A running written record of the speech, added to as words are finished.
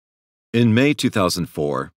In May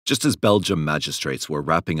 2004, just as Belgium magistrates were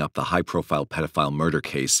wrapping up the high-profile pedophile murder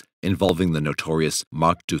case involving the notorious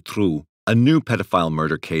Marc Dutroux, a new pedophile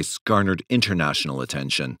murder case garnered international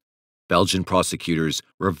attention. Belgian prosecutors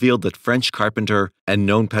revealed that French carpenter and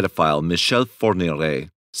known pedophile Michel Fourniret,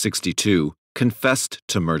 62, confessed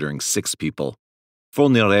to murdering 6 people.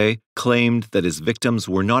 Fourniret claimed that his victims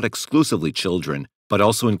were not exclusively children, but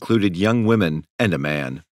also included young women and a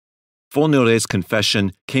man. Fourniret's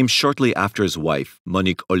confession came shortly after his wife,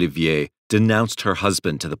 Monique Olivier, denounced her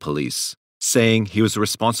husband to the police, saying he was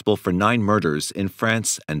responsible for 9 murders in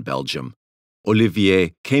France and Belgium.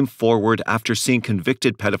 Olivier came forward after seeing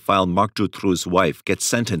convicted pedophile Marc Dutroux's wife get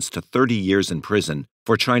sentenced to 30 years in prison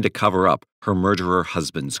for trying to cover up her murderer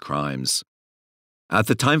husband's crimes. At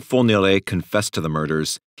the time Fourniret confessed to the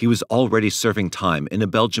murders, he was already serving time in a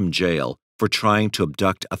Belgian jail for trying to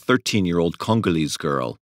abduct a 13-year-old Congolese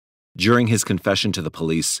girl. During his confession to the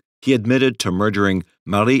police, he admitted to murdering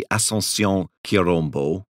Marie Ascension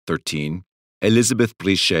Kirombo, 13, Elizabeth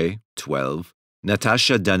Brichet, 12,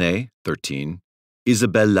 Natasha Danet, 13,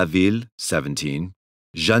 Isabelle Laville, 17,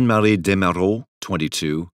 Jeanne-Marie Desmarot,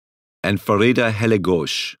 22, and Farida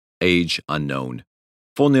Helegosh, age unknown.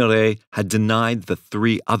 Fourniret had denied the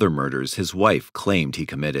 3 other murders his wife claimed he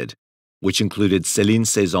committed, which included Céline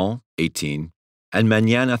Saison, 18, and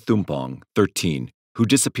Maniana Thumpong, 13, who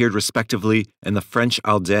disappeared respectively in the French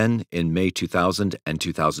Ardennes in May 2000 and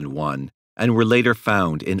 2001, and were later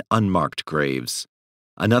found in unmarked graves.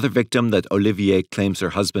 Another victim that Olivier claims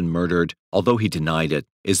her husband murdered, although he denied it,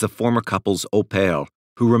 is the former couple's au pair,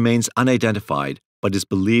 who remains unidentified but is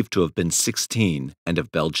believed to have been 16 and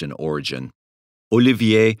of Belgian origin.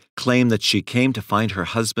 Olivier claimed that she came to find her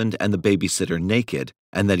husband and the babysitter naked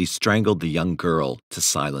and that he strangled the young girl to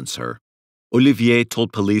silence her. Olivier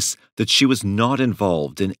told police that she was not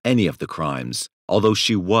involved in any of the crimes, although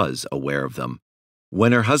she was aware of them.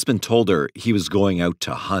 When her husband told her he was going out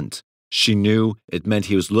to hunt, she knew it meant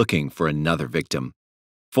he was looking for another victim.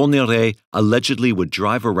 Fourniret allegedly would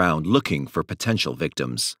drive around looking for potential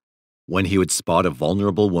victims. When he would spot a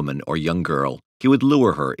vulnerable woman or young girl, he would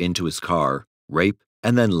lure her into his car, rape,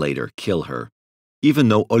 and then later kill her. Even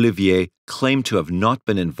though Olivier claimed to have not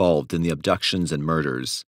been involved in the abductions and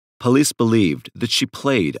murders, police believed that she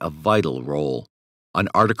played a vital role. An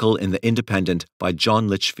article in The Independent by John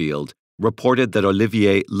Litchfield reported that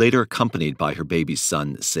Olivier, later accompanied by her baby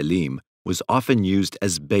son, Selim, was often used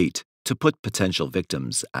as bait to put potential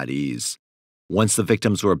victims at ease. Once the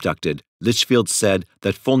victims were abducted, Litchfield said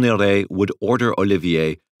that Fourniret would order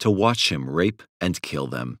Olivier to watch him rape and kill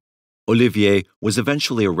them. Olivier was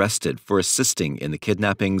eventually arrested for assisting in the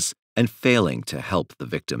kidnappings and failing to help the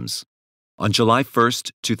victims. On July 1,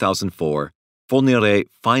 2004, Fourniret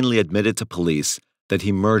finally admitted to police that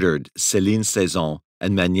he murdered Céline Saison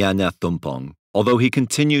and Maniana Thumpong, although he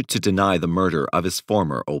continued to deny the murder of his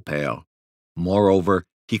former au pair. Moreover,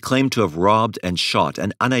 he claimed to have robbed and shot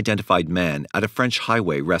an unidentified man at a French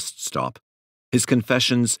highway rest stop. His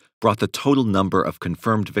confessions brought the total number of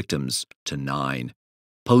confirmed victims to 9.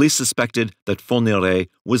 Police suspected that Fourniret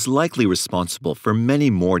was likely responsible for many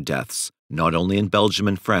more deaths, not only in Belgium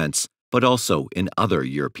and France, but also in other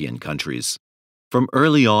European countries. From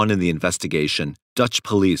early on in the investigation, Dutch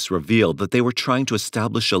police revealed that they were trying to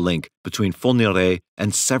establish a link between Fourniret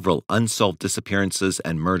and several unsolved disappearances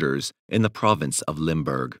and murders in the province of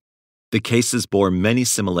Limburg. The cases bore many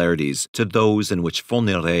similarities to those in which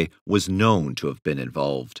Fourniret was known to have been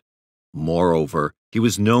involved. Moreover, he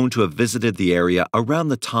was known to have visited the area around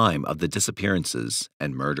the time of the disappearances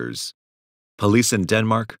and murders. Police in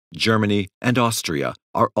Denmark, Germany, and Austria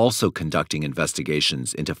are also conducting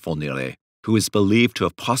investigations into Fourniret, who is believed to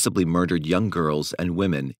have possibly murdered young girls and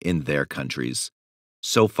women in their countries.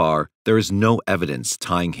 So far, there is no evidence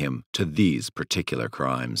tying him to these particular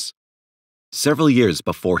crimes. Several years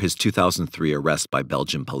before his 2003 arrest by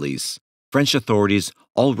Belgian police, French authorities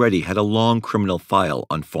already had a long criminal file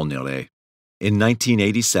on Fourniret. In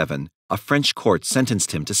 1987, a French court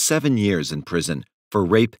sentenced him to 7 years in prison for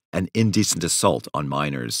rape and indecent assault on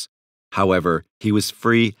minors. However, he was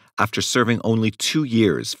free after serving only 2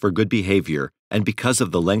 years for good behavior and because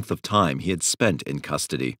of the length of time he had spent in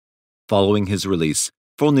custody. Following his release,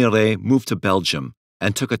 Fourniret moved to Belgium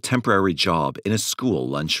and took a temporary job in a school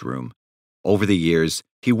lunchroom. Over the years,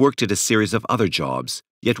 he worked at a series of other jobs,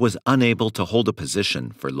 yet was unable to hold a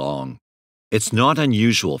position for long. It's not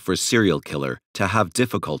unusual for a serial killer to have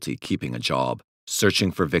difficulty keeping a job.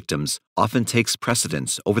 Searching for victims often takes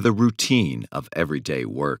precedence over the routine of everyday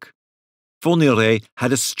work. Fourniret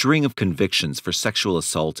had a string of convictions for sexual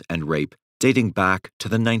assault and rape dating back to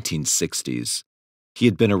the 1960s. He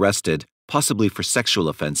had been arrested, possibly for sexual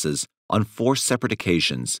offenses, on 4 separate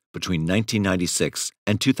occasions between 1996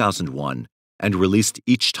 and 2001 and released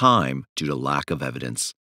each time due to lack of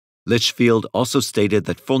evidence. Litchfield also stated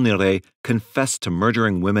that Fourniret confessed to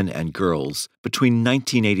murdering women and girls between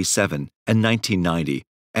 1987 and 1990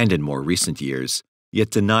 and in more recent years,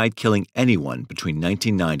 yet denied killing anyone between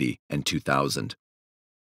 1990 and 2000.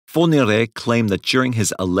 Fourniret claimed that during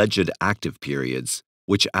his alleged active periods,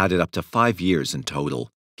 which added up to 5 years in total,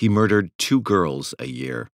 he murdered 2 girls a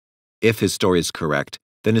year. If his story is correct,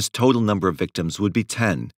 then his total number of victims would be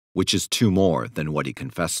 10, which is 2 more than what he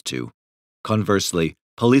confessed to. Conversely,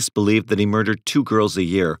 police believed that he murdered 2 girls a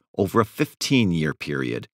year over a 15-year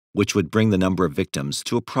period, which would bring the number of victims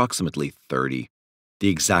to approximately 30. The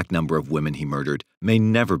exact number of women he murdered may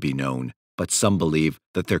never be known, but some believe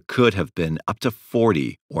that there could have been up to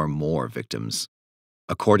 40 or more victims.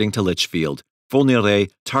 According to Litchfield, Fourniret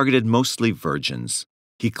targeted mostly virgins.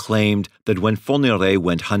 He claimed that when Fourniret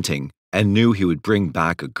went hunting and knew he would bring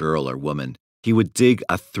back a girl or woman, he would dig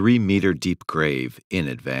a 3-meter-deep grave in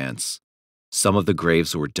advance. Some of the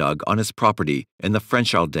graves were dug on his property in the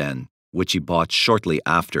French Ardennes, which he bought shortly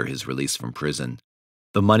after his release from prison.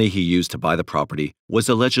 The money he used to buy the property was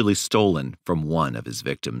allegedly stolen from one of his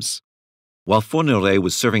victims. While Fourniret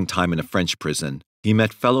was serving time in a French prison, he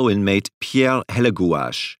met fellow inmate Pierre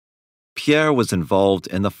Hellegouache. Pierre was involved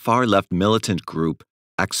in the far-left militant group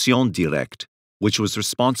Action Directe, which was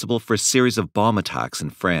responsible for a series of bomb attacks in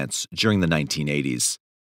France during the 1980s.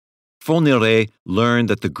 Fourniret learned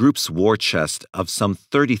that the group's war chest of some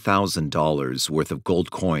 $30,000 worth of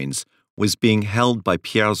gold coins was being held by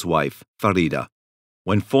Pierre's wife, Farida.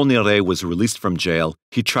 When Fourniret was released from jail,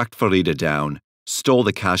 he tracked Farida down, stole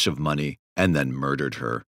the cache of money, and then murdered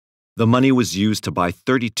her. The money was used to buy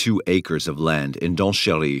 32 acres of land in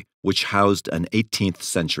Donchéry, which housed an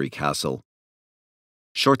 18th-century castle.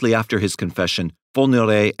 Shortly after his confession,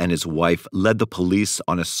 Fourniret and his wife led the police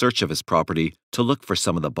on a search of his property to look for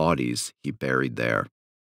some of the bodies he buried there.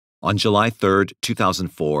 On July 3,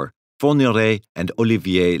 2004, Fourniret and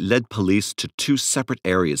Olivier led police to 2 separate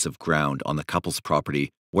areas of ground on the couple's property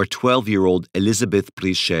where 12-year-old Elisabeth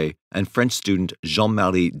Brichet and French student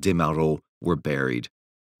Jean-Marie Desmaraux were buried.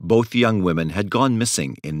 Both young women had gone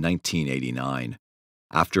missing in 1989.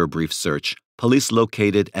 After a brief search, police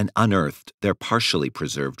located and unearthed their partially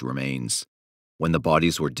preserved remains. When the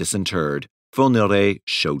bodies were disinterred, Fourniret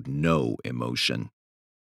showed no emotion.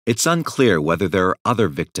 It's unclear whether there are other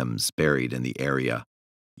victims buried in the area.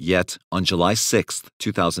 Yet, on July 6,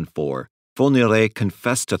 2004, Fourniret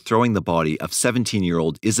confessed to throwing the body of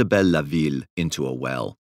 17-year-old Isabelle Laville into a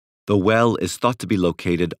well. The well is thought to be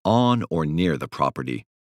located on or near the property.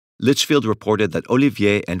 Litchfield reported that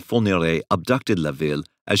Olivier and Fourniret abducted Laville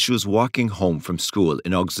as she was walking home from school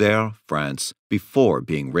in Auxerre, France, before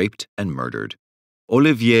being raped and murdered.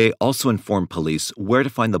 Olivier also informed police where to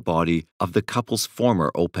find the body of the couple's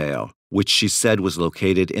former au pair, which she said was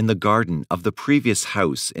located in the garden of the previous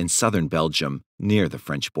house in southern Belgium, near the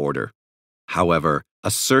French border. However,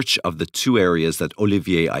 a search of the 2 areas that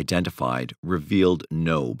Olivier identified revealed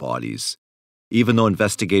no bodies. Even though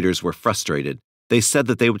investigators were frustrated, they said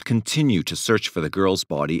that they would continue to search for the girl's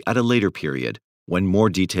body at a later period, when more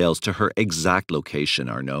details to her exact location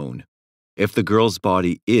are known. If the girl's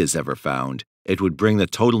body is ever found, it would bring the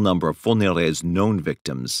total number of Fourniret's known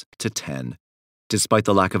victims to 10. Despite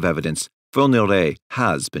the lack of evidence, Fourniret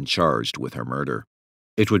has been charged with her murder.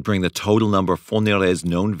 It would bring the total number of Fourniret's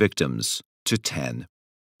known victims to 10.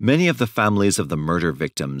 Many of the families of the murder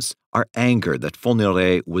victims are angered that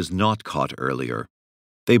Fourniret was not caught earlier.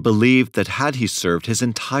 They believed that had he served his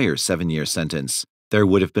entire 7-year sentence, there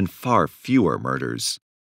would have been far fewer murders.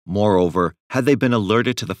 Moreover, had they been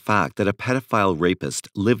alerted to the fact that a pedophile rapist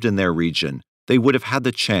lived in their region, they would have had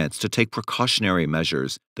the chance to take precautionary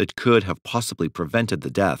measures that could have possibly prevented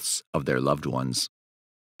the deaths of their loved ones.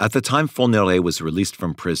 At the time Fourniret was released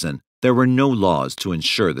from prison, there were no laws to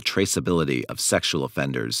ensure the traceability of sexual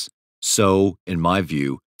offenders. So, in my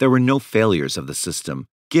view, there were no failures of the system,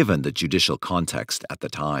 given the judicial context at the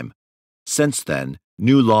time. Since then,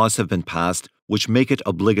 new laws have been passed which make it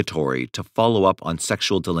obligatory to follow up on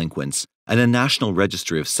sexual delinquents, and a national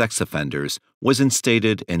registry of sex offenders was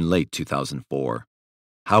instated in late 2004.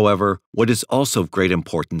 However, what is also of great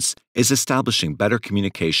importance is establishing better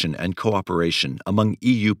communication and cooperation among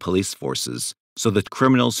EU police forces so that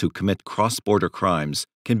criminals who commit cross-border crimes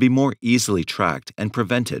can be more easily tracked and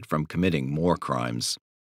prevented from committing more crimes.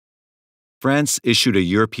 France issued a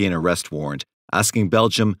European arrest warrant asking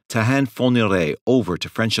Belgium to hand Fourniret over to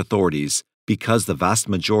French authorities because the vast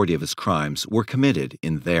majority of his crimes were committed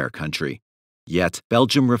in their country. Yet,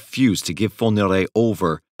 Belgium refused to give Fourniret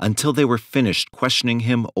over until they were finished questioning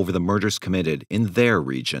him over the murders committed in their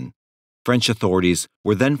region. French authorities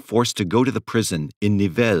were then forced to go to the prison in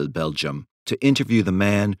Nivelles, Belgium, to interview the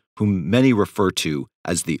man whom many refer to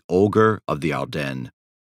as the Ogre of the Ardennes.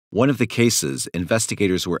 One of the cases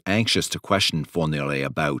investigators were anxious to question Fourniret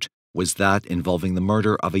about was that involving the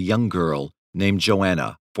murder of a young girl named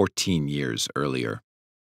Joanna 14 years earlier.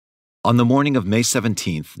 On the morning of May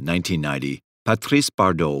 17, 1990, Patrice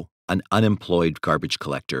Bardot, an unemployed garbage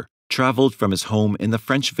collector, traveled from his home in the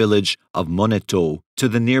French village of Moneteau to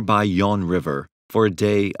the nearby Yonne River for a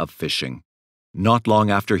day of fishing. Not long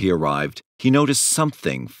after he arrived, he noticed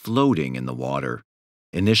something floating in the water.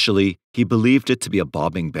 Initially, he believed it to be a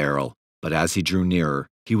bobbing barrel, but as he drew nearer,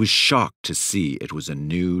 he was shocked to see it was a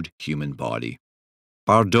nude human body.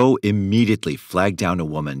 Bardot immediately flagged down a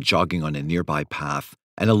woman jogging on a nearby path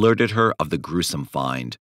and alerted her of the gruesome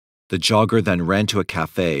find. The jogger then ran to a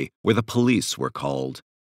cafe where the police were called.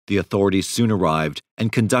 The authorities soon arrived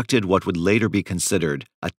and conducted what would later be considered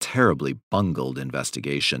a terribly bungled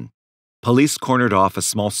investigation. Police cornered off a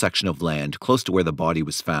small section of land close to where the body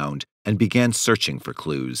was found and began searching for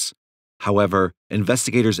clues. However,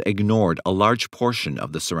 investigators ignored a large portion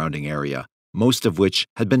of the surrounding area, most of which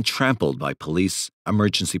had been trampled by police,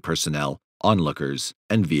 emergency personnel, onlookers,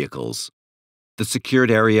 and vehicles. The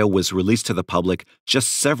secured area was released to the public just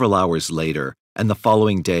several hours later, and the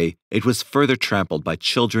following day it was further trampled by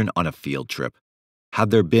children on a field trip.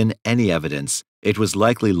 Had there been any evidence, it was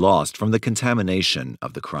likely lost from the contamination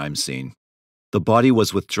of the crime scene. The body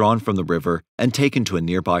was withdrawn from the river and taken to a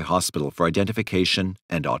nearby hospital for identification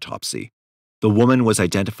and autopsy. The woman was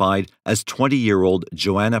identified as 20-year-old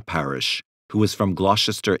Joanna Parish, who was from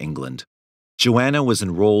Gloucester, England. Joanna was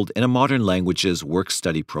enrolled in a modern languages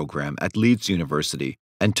work-study program at Leeds University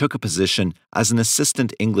and took a position as an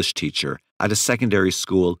assistant English teacher at a secondary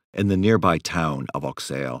school in the nearby town of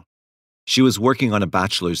Auxerre. She was working on a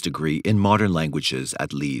bachelor's degree in modern languages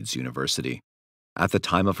at Leeds University. At the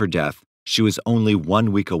time of her death, she was only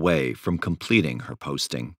 1 week away from completing her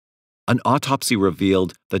posting. An autopsy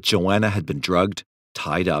revealed that Joanna had been drugged,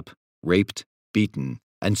 tied up, raped, beaten,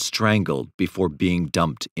 and strangled before being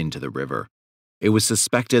dumped into the river. It was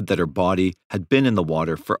suspected that her body had been in the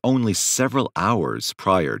water for only several hours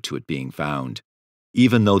prior to it being found.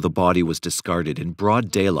 Even though the body was discarded in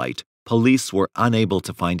broad daylight, police were unable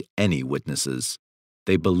to find any witnesses.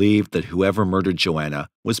 They believed that whoever murdered Joanna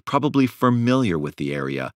was probably familiar with the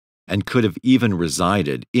area and could have even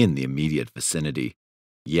resided in the immediate vicinity.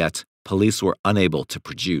 Yet, police were unable to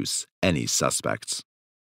produce any suspects.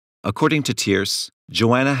 According to Tierce,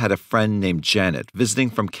 Joanna had a friend named Janet visiting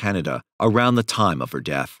from Canada around the time of her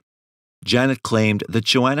death. Janet claimed that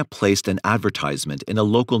Joanna placed an advertisement in a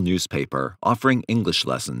local newspaper offering English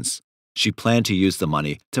lessons. She planned to use the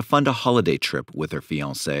money to fund a holiday trip with her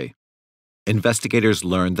fiancé. Investigators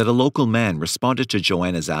learned that a local man responded to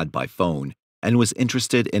Joanna's ad by phone and was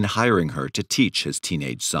interested in hiring her to teach his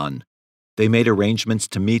teenage son. They made arrangements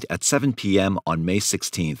to meet at 7 p.m. on May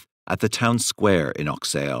 16th at the town square in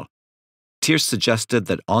Auxerre. Tierce suggested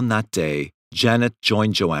that on that day, Janet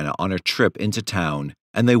joined Joanna on her trip into town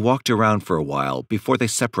and they walked around for a while before they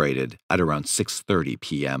separated at around 6:30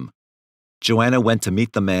 p.m. Joanna went to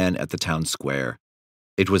meet the man at the town square.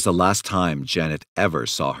 It was the last time Janet ever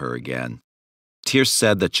saw her again. Tierce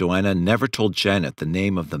said that Joanna never told Janet the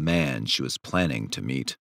name of the man she was planning to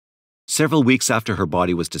meet. Several weeks after her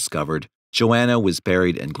body was discovered, Joanna was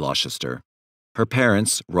buried in Gloucester. Her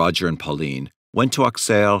parents, Roger and Pauline, went to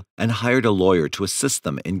Auxerre and hired a lawyer to assist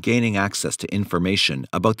them in gaining access to information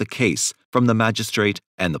about the case from the magistrate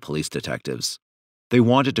and the police detectives. They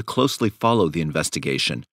wanted to closely follow the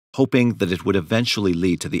investigation, hoping that it would eventually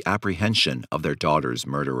lead to the apprehension of their daughter's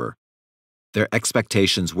murderer. Their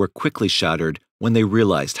expectations were quickly shattered when they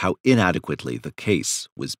realized how inadequately the case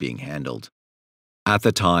was being handled. At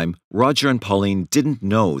the time, Roger and Pauline didn't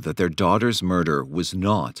know that their daughter's murder was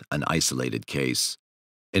not an isolated case.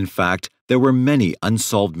 In fact, there were many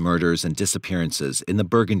unsolved murders and disappearances in the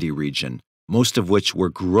Burgundy region, most of which were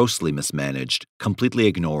grossly mismanaged, completely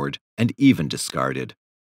ignored, and even discarded.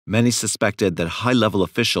 Many suspected that high-level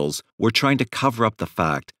officials were trying to cover up the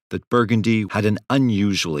fact that Burgundy had an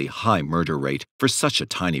unusually high murder rate for such a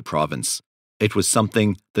tiny province. It was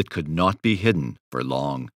something that could not be hidden for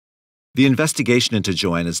long. The investigation into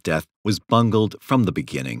Joanna's death was bungled from the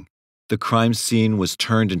beginning. The crime scene was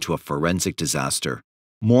turned into a forensic disaster.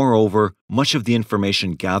 Moreover, much of the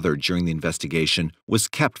information gathered during the investigation was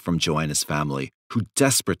kept from Joanna's family, who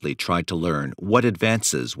desperately tried to learn what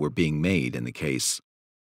advances were being made in the case.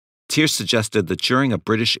 Tierce suggested that during a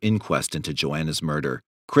British inquest into Joanna's murder,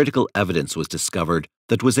 critical evidence was discovered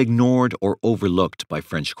that was ignored or overlooked by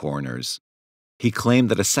French coroners. He claimed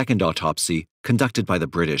that a second autopsy, conducted by the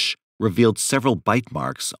British, revealed several bite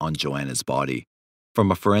marks on Joanna's body. From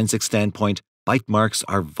a forensic standpoint, bite marks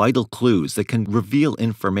are vital clues that can reveal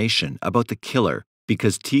information about the killer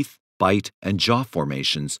because teeth, bite, and jaw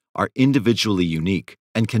formations are individually unique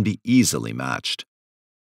and can be easily matched.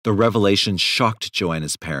 The revelation shocked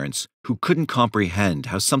Joanna's parents, who couldn't comprehend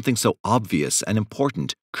how something so obvious and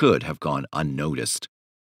important could have gone unnoticed.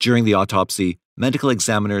 During the autopsy, medical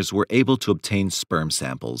examiners were able to obtain sperm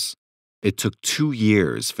samples. It took 2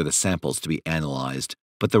 years for the samples to be analyzed,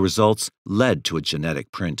 but the results led to a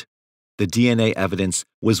genetic print. The DNA evidence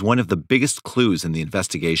was one of the biggest clues in the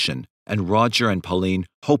investigation, and Roger and Pauline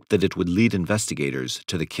hoped that it would lead investigators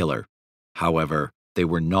to the killer. However, they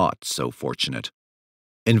were not so fortunate.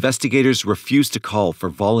 Investigators refused to call for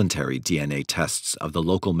voluntary DNA tests of the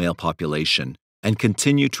local male population and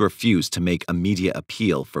continued to refuse to make a media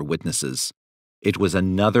appeal for witnesses. It was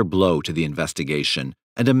another blow to the investigation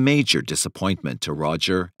and a major disappointment to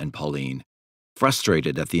Roger and Pauline.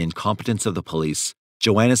 Frustrated at the incompetence of the police,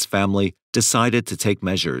 Joanna's family decided to take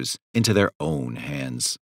measures into their own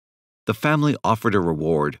hands. The family offered a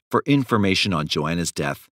reward for information on Joanna's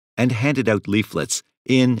death and handed out leaflets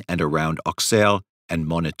in and around Auxerre and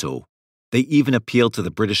Moneto. They even appealed to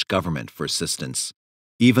the British government for assistance.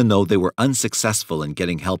 Even though they were unsuccessful in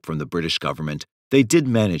getting help from the British government, they did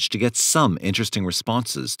manage to get some interesting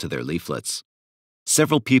responses to their leaflets.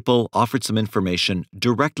 Several people offered some information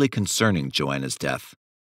directly concerning Joanna's death.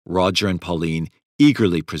 Roger and Pauline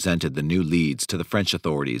eagerly presented the new leads to the French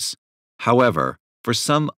authorities. However, for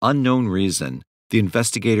some unknown reason, the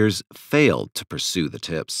investigators failed to pursue the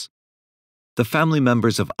tips. The family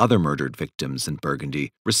members of other murdered victims in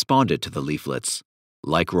Burgundy responded to the leaflets.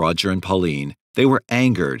 Like Roger and Pauline, they were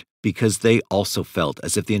angered because they also felt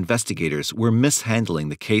as if the investigators were mishandling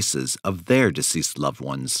the cases of their deceased loved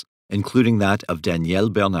ones, including that of Danielle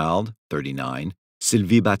Bernard, 39,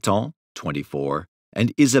 Sylvie Baton, 24,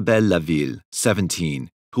 and Isabelle Laville, 17,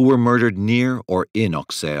 who were murdered near or in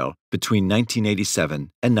Auxerre between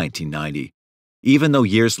 1987 and 1990. Even though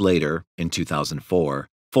years later, in 2004,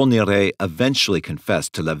 Fourniret eventually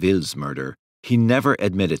confessed to Laville's murder, he never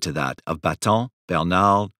admitted to that of Baton,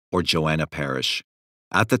 Bernard, or Joanna Parrish.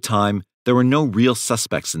 At the time, there were no real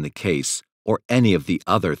suspects in the case or any of the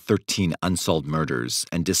other 13 unsolved murders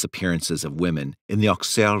and disappearances of women in the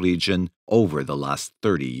Auxerre region over the last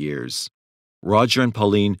 30 years. Roger and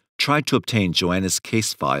Pauline tried to obtain Joanna's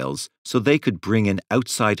case files so they could bring in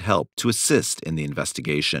outside help to assist in the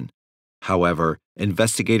investigation. However,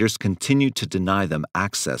 investigators continued to deny them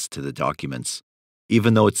access to the documents.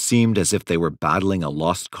 Even though it seemed as if they were battling a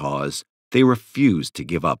lost cause, they refused to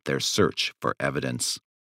give up their search for evidence.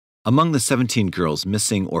 Among the 17 girls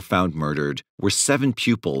missing or found murdered were 7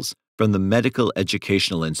 pupils from the Medical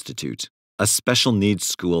Educational Institute, a special needs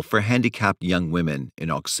school for handicapped young women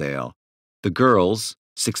in Auxerre. The girls,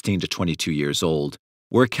 16 to 22 years old,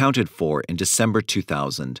 were accounted for in December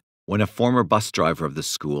 2000 when a former bus driver of the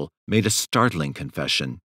school made a startling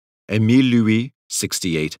confession. Émile Louis,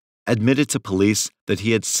 68, admitted to police that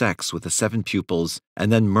he had sex with the 7 pupils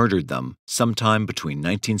and then murdered them sometime between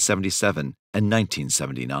 1977 and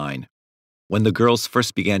 1979. When the girls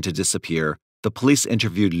first began to disappear, the police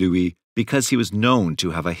interviewed Louis because he was known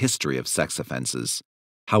to have a history of sex offenses.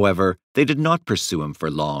 However, they did not pursue him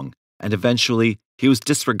for long, and eventually he was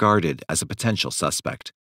disregarded as a potential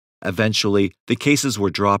suspect. Eventually, the cases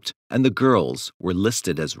were dropped and the girls were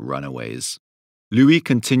listed as runaways. Louis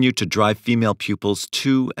continued to drive female pupils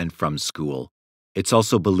to and from school. It's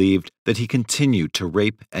also believed that he continued to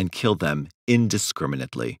rape and kill them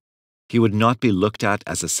indiscriminately. He would not be looked at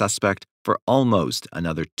as a suspect for almost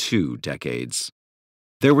another 2 decades.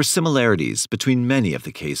 There were similarities between many of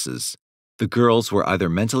the cases. The girls were either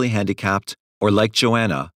mentally handicapped or, like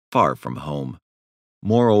Joanna, far from home.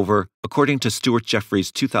 Moreover, according to Stuart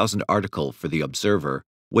Jeffrey's 2000 article for The Observer,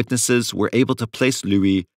 witnesses were able to place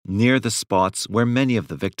Louis near the spots where many of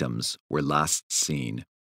the victims were last seen.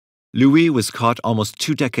 Louis was caught almost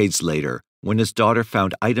 2 decades later when his daughter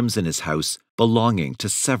found items in his house belonging to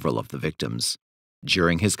several of the victims.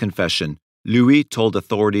 During his confession, Louis told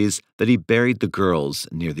authorities that he buried the girls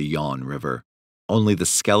near the Yonne River. Only the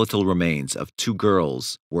skeletal remains of 2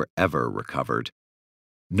 girls were ever recovered.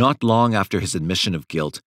 Not long after his admission of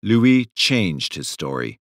guilt, Louis changed his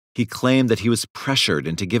story. He claimed that he was pressured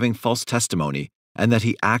into giving false testimony and that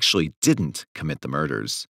he actually didn't commit the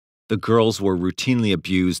murders. The girls were routinely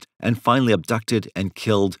abused and finally abducted and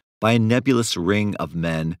killed by a nebulous ring of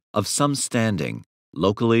men of some standing,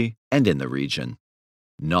 locally and in the region.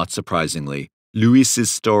 Not surprisingly, Louis's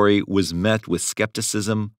story was met with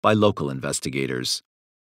skepticism by local investigators.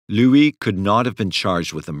 Louis could not have been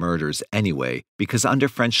charged with the murders anyway, because under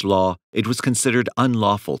French law, it was considered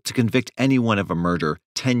unlawful to convict anyone of a murder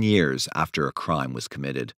 10 years after a crime was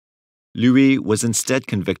committed. Louis was instead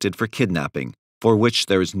convicted for kidnapping, for which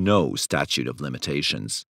there is no statute of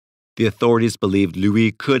limitations. The authorities believed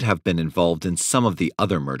Louis could have been involved in some of the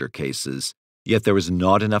other murder cases, yet there was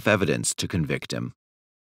not enough evidence to convict him.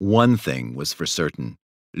 One thing was for certain: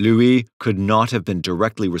 Louis could not have been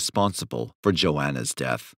directly responsible for Joanna's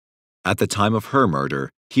death. At the time of her murder,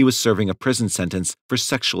 he was serving a prison sentence for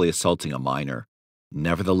sexually assaulting a minor.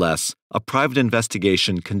 Nevertheless, a private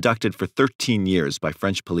investigation conducted for 13 years by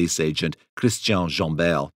French police agent Christian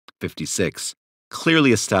Jambert, 56,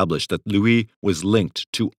 clearly established that Louis was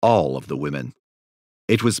linked to all of the women.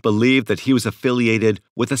 It was believed that he was affiliated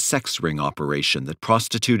with a sex ring operation that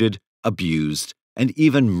prostituted, abused, and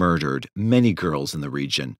even murdered many girls in the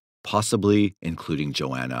region, possibly including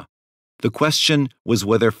Joanna. The question was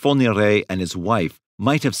whether Fourniret and his wife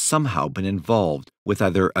might have somehow been involved with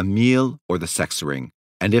either Emile or the sex ring,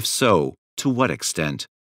 and if so, to what extent?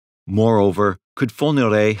 Moreover, could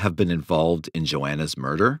Fourniret have been involved in Joanna's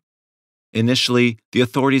murder? Initially, the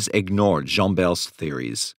authorities ignored Jambert's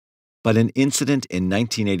theories, but an incident in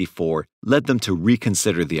 1984 led them to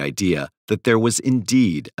reconsider the idea that there was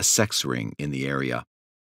indeed a sex ring in the area.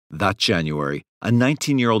 That January, a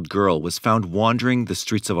 19-year-old girl was found wandering the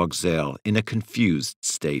streets of Auxerre in a confused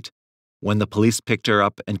state. When the police picked her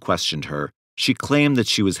up and questioned her, she claimed that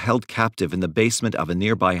she was held captive in the basement of a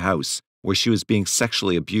nearby house where she was being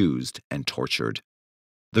sexually abused and tortured.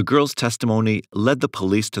 The girl's testimony led the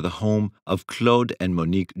police to the home of Claude and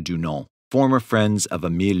Monique Dunon, former friends of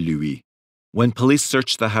Émile Louis. When police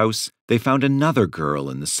searched the house, they found another girl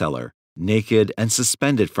in the cellar, naked and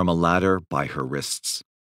suspended from a ladder by her wrists.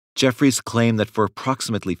 Jeffries claimed that for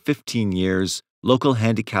approximately 15 years, local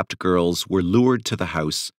handicapped girls were lured to the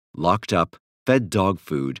house, locked up, fed dog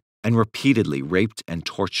food, and repeatedly raped and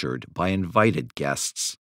tortured by invited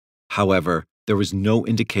guests. However, there was no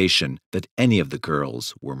indication that any of the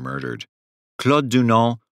girls were murdered. Claude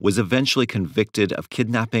Dunon was eventually convicted of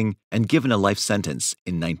kidnapping and given a life sentence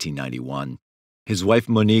in 1991. His wife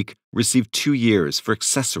Monique received 2 years for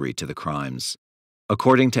accessory to the crimes.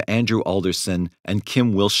 According to Andrew Alderson and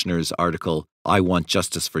Kim Wilshner's article, I Want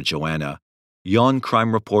Justice for Joanna, Yon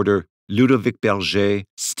crime reporter Ludovic Berger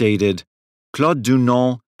stated, Claude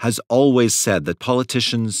Dunon has always said that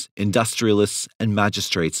politicians, industrialists, and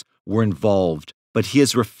magistrates were involved, but he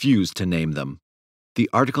has refused to name them. The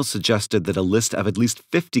article suggested that a list of at least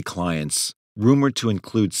 50 clients, rumored to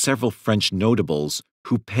include several French notables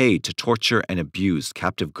who paid to torture and abuse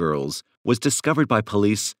captive girls, was discovered by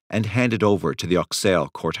police and handed over to the Auxerre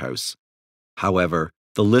courthouse. However,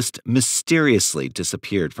 the list mysteriously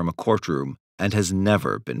disappeared from a courtroom and has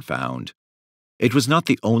never been found. It was not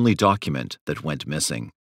the only document that went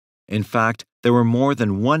missing. In fact, there were more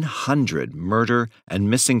than 100 murder and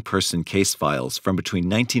missing person case files from between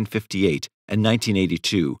 1958 and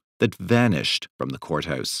 1982 that vanished from the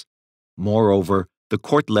courthouse. Moreover, the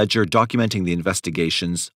court ledger documenting the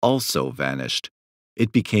investigations also vanished.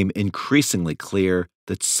 It became increasingly clear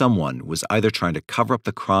that someone was either trying to cover up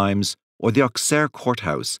the crimes or the Auxerre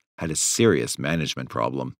courthouse had a serious management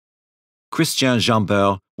problem. Christian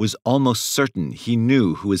Jambert was almost certain he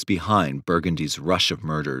knew who was behind Burgundy's rush of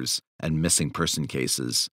murders and missing person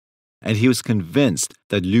cases, and he was convinced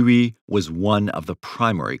that Louis was one of the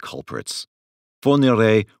primary culprits.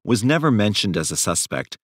 Fourniret was never mentioned as a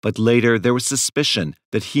suspect, but later there was suspicion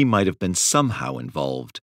that he might have been somehow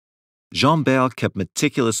involved. Jambert kept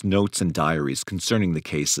meticulous notes and diaries concerning the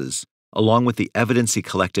cases, along with the evidence he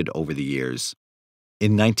collected over the years.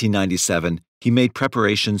 In 1997, he made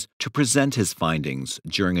preparations to present his findings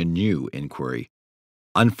during a new inquiry.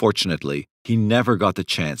 Unfortunately, he never got the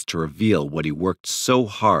chance to reveal what he worked so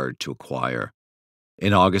hard to acquire.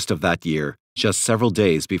 In August of that year, just several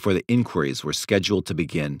days before the inquiries were scheduled to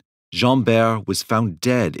begin, Jambert was found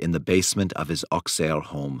dead in the basement of his Auxerre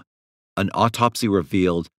home. An autopsy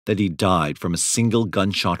revealed that he died from a single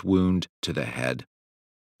gunshot wound to the head.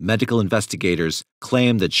 Medical investigators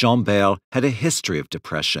claimed that Jambert had a history of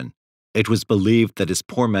depression. It was believed that his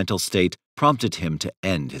poor mental state prompted him to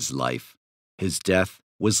end his life. His death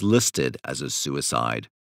was listed as a suicide.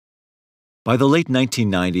 By the late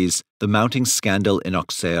 1990s, the mounting scandal in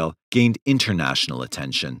Auxerre gained international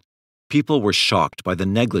attention. People were shocked by the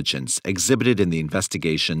negligence exhibited in the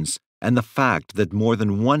investigations and the fact that more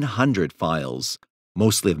than 100 files,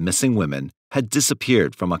 mostly of missing women, had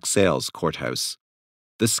disappeared from Auxerre's courthouse.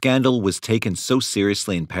 The scandal was taken so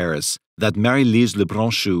seriously in Paris that Marie-Lise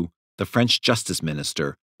Lebranchou, the French justice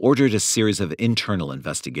minister, ordered a series of internal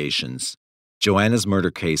investigations. Joanna's murder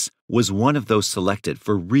case was one of those selected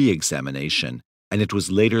for re-examination, and it was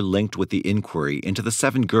later linked with the inquiry into the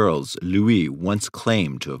 7 girls Louis once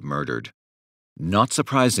claimed to have murdered. Not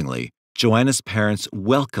surprisingly, Joanna's parents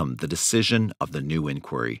welcomed the decision of the new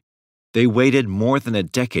inquiry. They waited more than a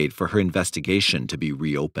decade for her investigation to be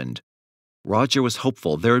reopened. Roger was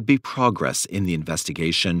hopeful there would be progress in the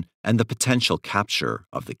investigation and the potential capture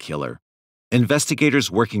of the killer. Investigators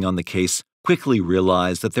working on the case quickly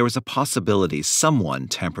realized that there was a possibility someone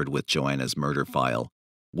tampered with Joanna's murder file.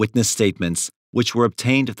 Witness statements, which were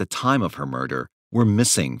obtained at the time of her murder, were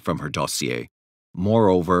missing from her dossier.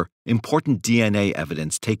 Moreover, important DNA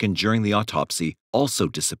evidence taken during the autopsy also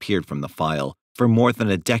disappeared from the file for more than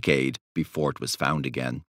a decade before it was found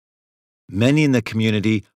again. Many in the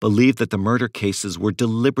community believed that the murder cases were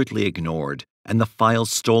deliberately ignored and the files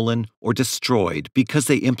stolen or destroyed because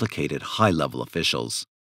they implicated high-level officials.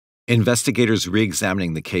 Investigators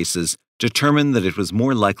re-examining the cases determined that it was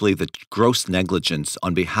more likely that gross negligence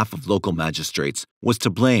on behalf of local magistrates was to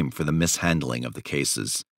blame for the mishandling of the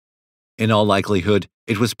cases. In all likelihood,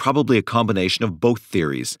 it was probably a combination of both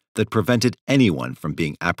theories that prevented anyone from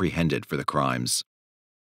being apprehended for the crimes.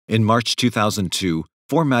 In March 2002,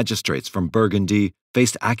 4 magistrates from Burgundy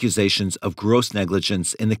faced accusations of gross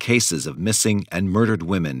negligence in the cases of missing and murdered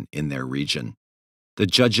women in their region. The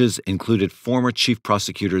judges included former chief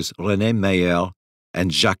prosecutors René Meyer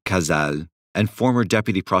and Jacques Cazal, and former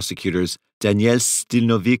deputy prosecutors Daniel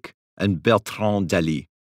Stilnovic and Bertrand Daly.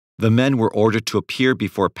 The men were ordered to appear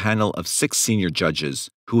before a panel of 6 senior judges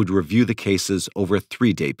who would review the cases over a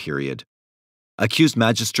 3-day period. Accused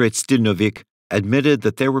magistrate Stilnovic admitted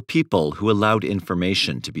that there were people who allowed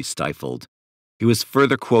information to be stifled. He was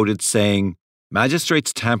further quoted saying,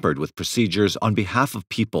 "Magistrates tampered with procedures on behalf of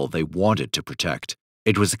people they wanted to protect.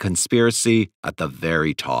 It was a conspiracy at the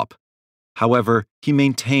very top." However, he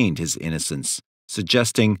maintained his innocence,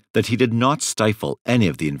 suggesting that he did not stifle any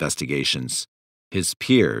of the investigations. His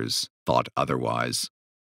peers thought otherwise.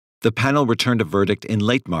 The panel returned a verdict in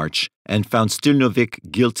late March and found Stilnovic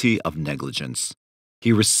guilty of negligence.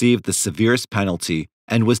 He received the severest penalty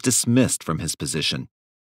and was dismissed from his position.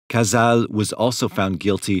 Cazal was also found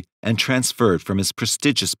guilty and transferred from his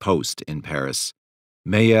prestigious post in Paris.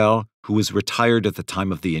 Meyer, who was retired at the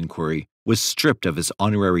time of the inquiry, was stripped of his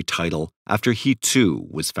honorary title after he too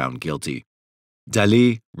was found guilty.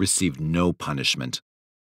 Daly received no punishment.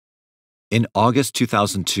 In August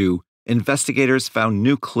 2002, investigators found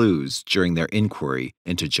new clues during their inquiry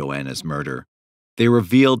into Joanna's murder. They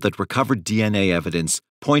revealed that recovered DNA evidence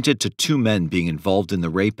pointed to 2 men being involved in the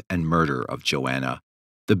rape and murder of Joanna.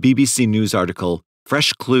 The BBC News article,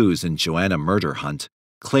 "Fresh Clues in Joanna Murder Hunt,"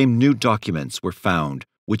 claimed new documents were found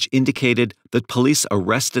which indicated that police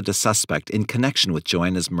arrested a suspect in connection with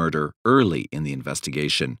Joanna's murder early in the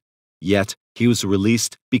investigation. Yet, he was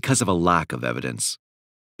released because of a lack of evidence.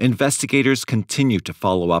 Investigators continued to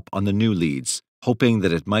follow up on the new leads, hoping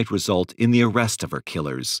that it might result in the arrest of her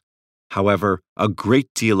killers. However, a great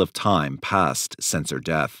deal of time passed since her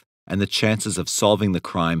death, and the chances of solving the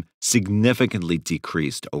crime significantly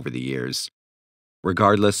decreased over the years.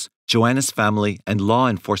 Regardless, Joanna's family and law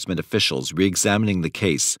enforcement officials re-examining the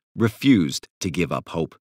case refused to give up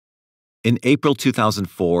hope. In April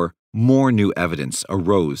 2004, more new evidence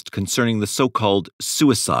arose concerning the so-called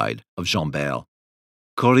suicide of Jean Bel.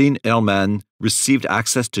 Corinne Herman received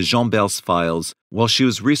access to Jean Bel's files while she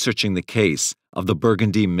was researching the case of the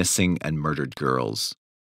Burgundy missing and murdered girls.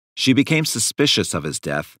 She became suspicious of his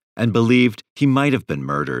death and believed he might have been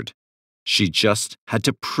murdered. She just had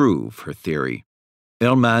to prove her theory.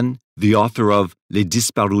 Herman, the author of Les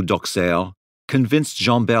Disparus d'Auxerre, convinced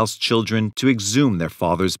Jean Bel's children to exhume their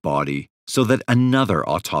father's body so that another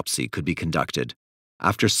autopsy could be conducted.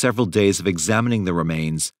 After several days of examining the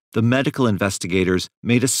remains, the medical investigators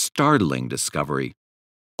made a startling discovery.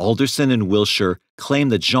 Alderson and Wilshire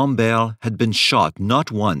claimed that Jean Bel had been shot not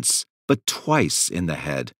once, but twice in the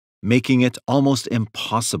head, making it almost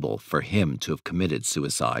impossible for him to have committed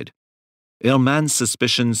suicide. Herman's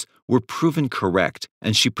suspicions were proven correct,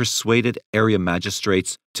 and she persuaded area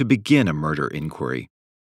magistrates to begin a murder inquiry.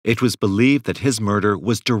 It was believed that his murder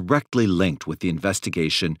was directly linked with the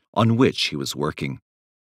investigation on which he was working.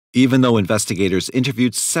 Even though investigators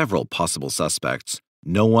interviewed several possible suspects,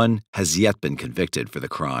 no one has yet been convicted for the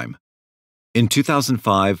crime. In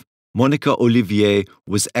 2005, Monica Olivier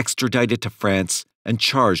was extradited to France and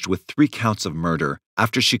charged with 3 counts of murder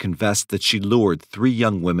after she confessed that she lured 3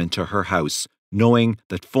 young women to her house, knowing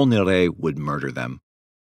that Fourniret would murder them.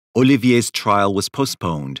 Olivier's trial was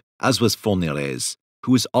postponed, as was Fourniret's,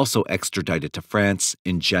 who was also extradited to France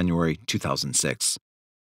in January 2006.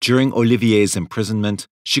 During Olivier's imprisonment,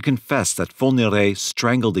 she confessed that Fourniret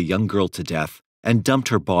strangled a young girl to death and dumped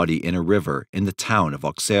her body in a river in the town of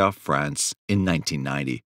Auxerre, France, in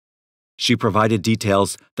 1990. She provided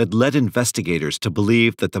details that led investigators to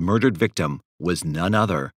believe that the murdered victim was none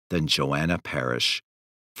other than Joanna Parrish.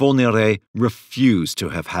 Fourniret refused to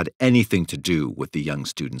have had anything to do with the young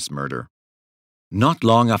student's murder. Not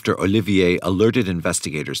long after Olivier alerted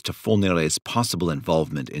investigators to Fourniret's possible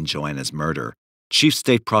involvement in Joanna's murder, Chief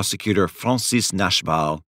State Prosecutor Francis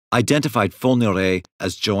Nachbar identified Fourniret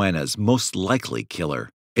as Joanna's most likely killer.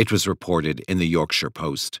 It was reported in the Yorkshire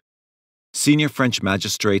Post. Senior French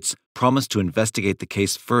magistrates promised to investigate the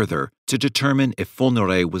case further to determine if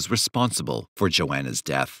Fourniret was responsible for Joanna's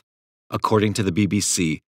death. According to the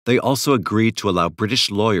BBC, they also agreed to allow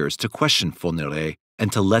British lawyers to question Fourniret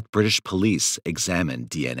and to let British police examine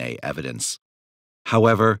DNA evidence.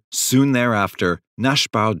 However, soon thereafter,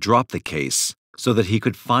 Nachbar dropped the case so that he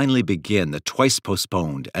could finally begin the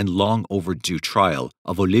twice-postponed and long-overdue trial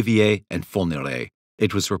of Olivier and Fourniret.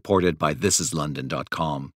 It was reported by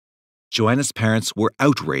ThisIsLondon.com. Joanna's parents were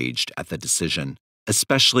outraged at the decision,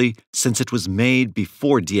 especially since it was made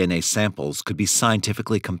before DNA samples could be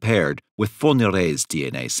scientifically compared with Fourniret's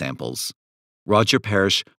DNA samples. Roger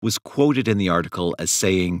Parrish was quoted in the article as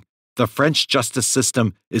saying, "The French justice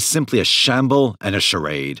system is simply a shamble and a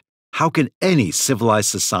charade. How can any civilized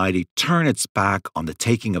society turn its back on the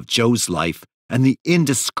taking of Jo's life and the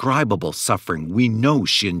indescribable suffering we know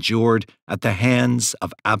she endured at the hands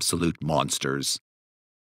of absolute monsters?"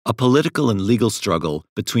 A political and legal struggle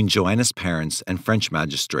between Joanna's parents and French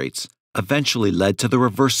magistrates eventually led to the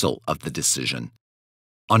reversal of the decision.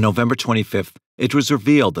 On November 25th, it was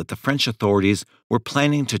revealed that the French authorities were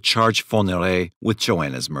planning to charge Fourniret with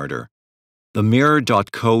Joanna's murder. The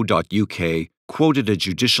Mirror.co.uk quoted a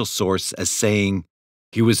judicial source as saying,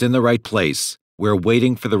 "He was in the right place. We're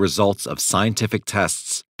waiting for the results of scientific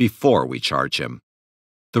tests before we charge him."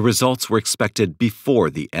 The results were expected before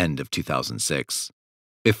the end of 2006.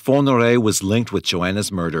 If Fourniret was linked with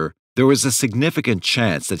Joanna's murder, there was a significant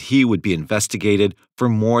chance that he would be investigated for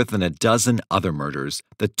more than a dozen other murders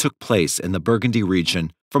that took place in the Burgundy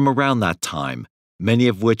region from around that time, many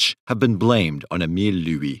of which have been blamed on Émile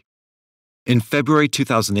Louis. In February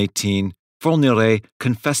 2018, Fourniret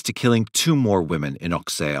confessed to killing two more women in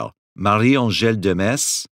Auxerre, Marie-Angèle de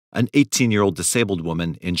Metz, an 18-year-old disabled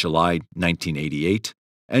woman in July 1988,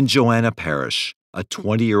 and Joanna Parrish, a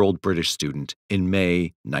 20-year-old British student, in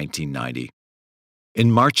May 1990.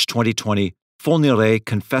 In March 2020, Fourniret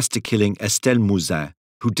confessed to killing Estelle Mouzin,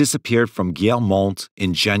 who disappeared from Guillermont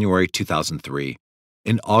in January 2003.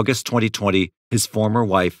 In August 2020, his former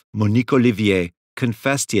wife, Monique Olivier,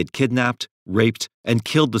 confessed he had kidnapped, raped, and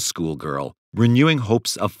killed the schoolgirl, renewing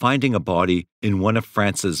hopes of finding a body in one of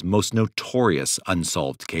France's most notorious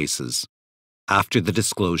unsolved cases. After the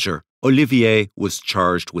disclosure, Olivier was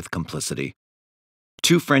charged with complicity.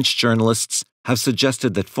 Two French journalists have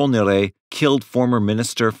suggested that Fourniret killed former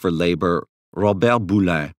Minister for Labour Robert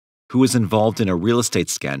Boulin, who was involved in a real estate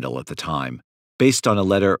scandal at the time, based on a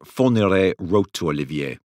letter Fourniret wrote to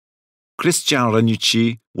Olivier. Christian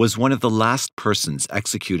Ranucci was one of the last persons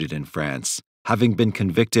executed in France, having been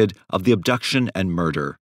convicted of the abduction and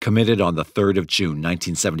murder committed on the 3rd of June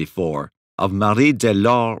 1974 of Marie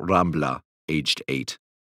Delors Rambla, aged 8.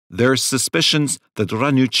 There are suspicions that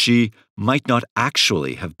Ranucci might not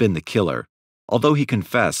actually have been the killer. Although he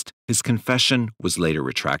confessed, his confession was later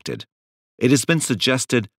retracted. It has been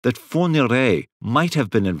suggested that Fourniret might have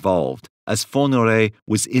been involved, as Fourniret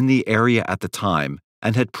was in the area at the time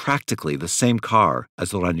and had practically the same car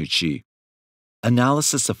as Ranucci.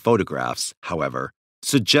 Analysis of photographs, however,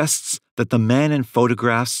 suggests that the man in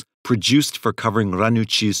photographs produced for covering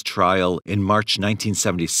Ranucci's trial in March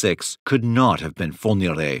 1976 could not have been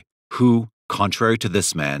Fourniret, who, contrary to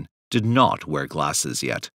this man, did not wear glasses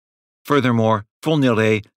yet. Furthermore,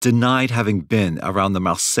 Fourniret denied having been around the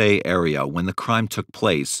Marseille area when the crime took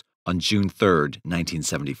place on June 3,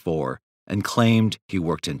 1974, and claimed he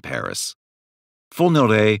worked in Paris.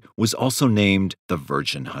 Fourniret was also named the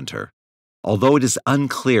Virgin Hunter. Although it is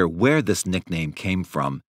unclear where this nickname came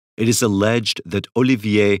from, it is alleged that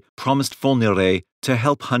Olivier promised Fourniret to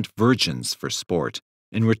help hunt virgins for sport,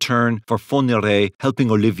 in return for Fourniret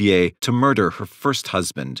helping Olivier to murder her first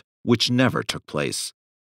husband, which never took place.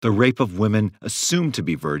 The rape of women assumed to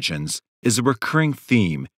be virgins is a recurring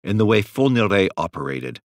theme in the way Fourniret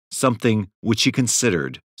operated, something which he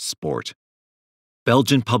considered sport.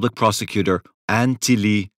 Belgian public prosecutor Anne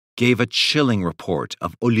Tilly gave a chilling report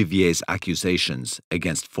of Olivier's accusations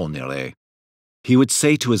against Fourniret. He would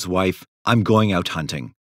say to his wife, I'm going out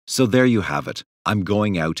hunting. So there you have it. I'm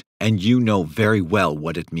going out, and you know very well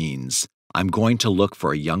what it means. I'm going to look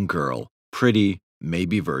for a young girl, pretty,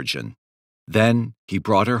 maybe virgin. Then he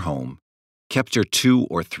brought her home, kept her 2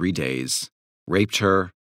 or 3 days, raped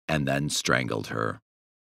her, and then strangled her.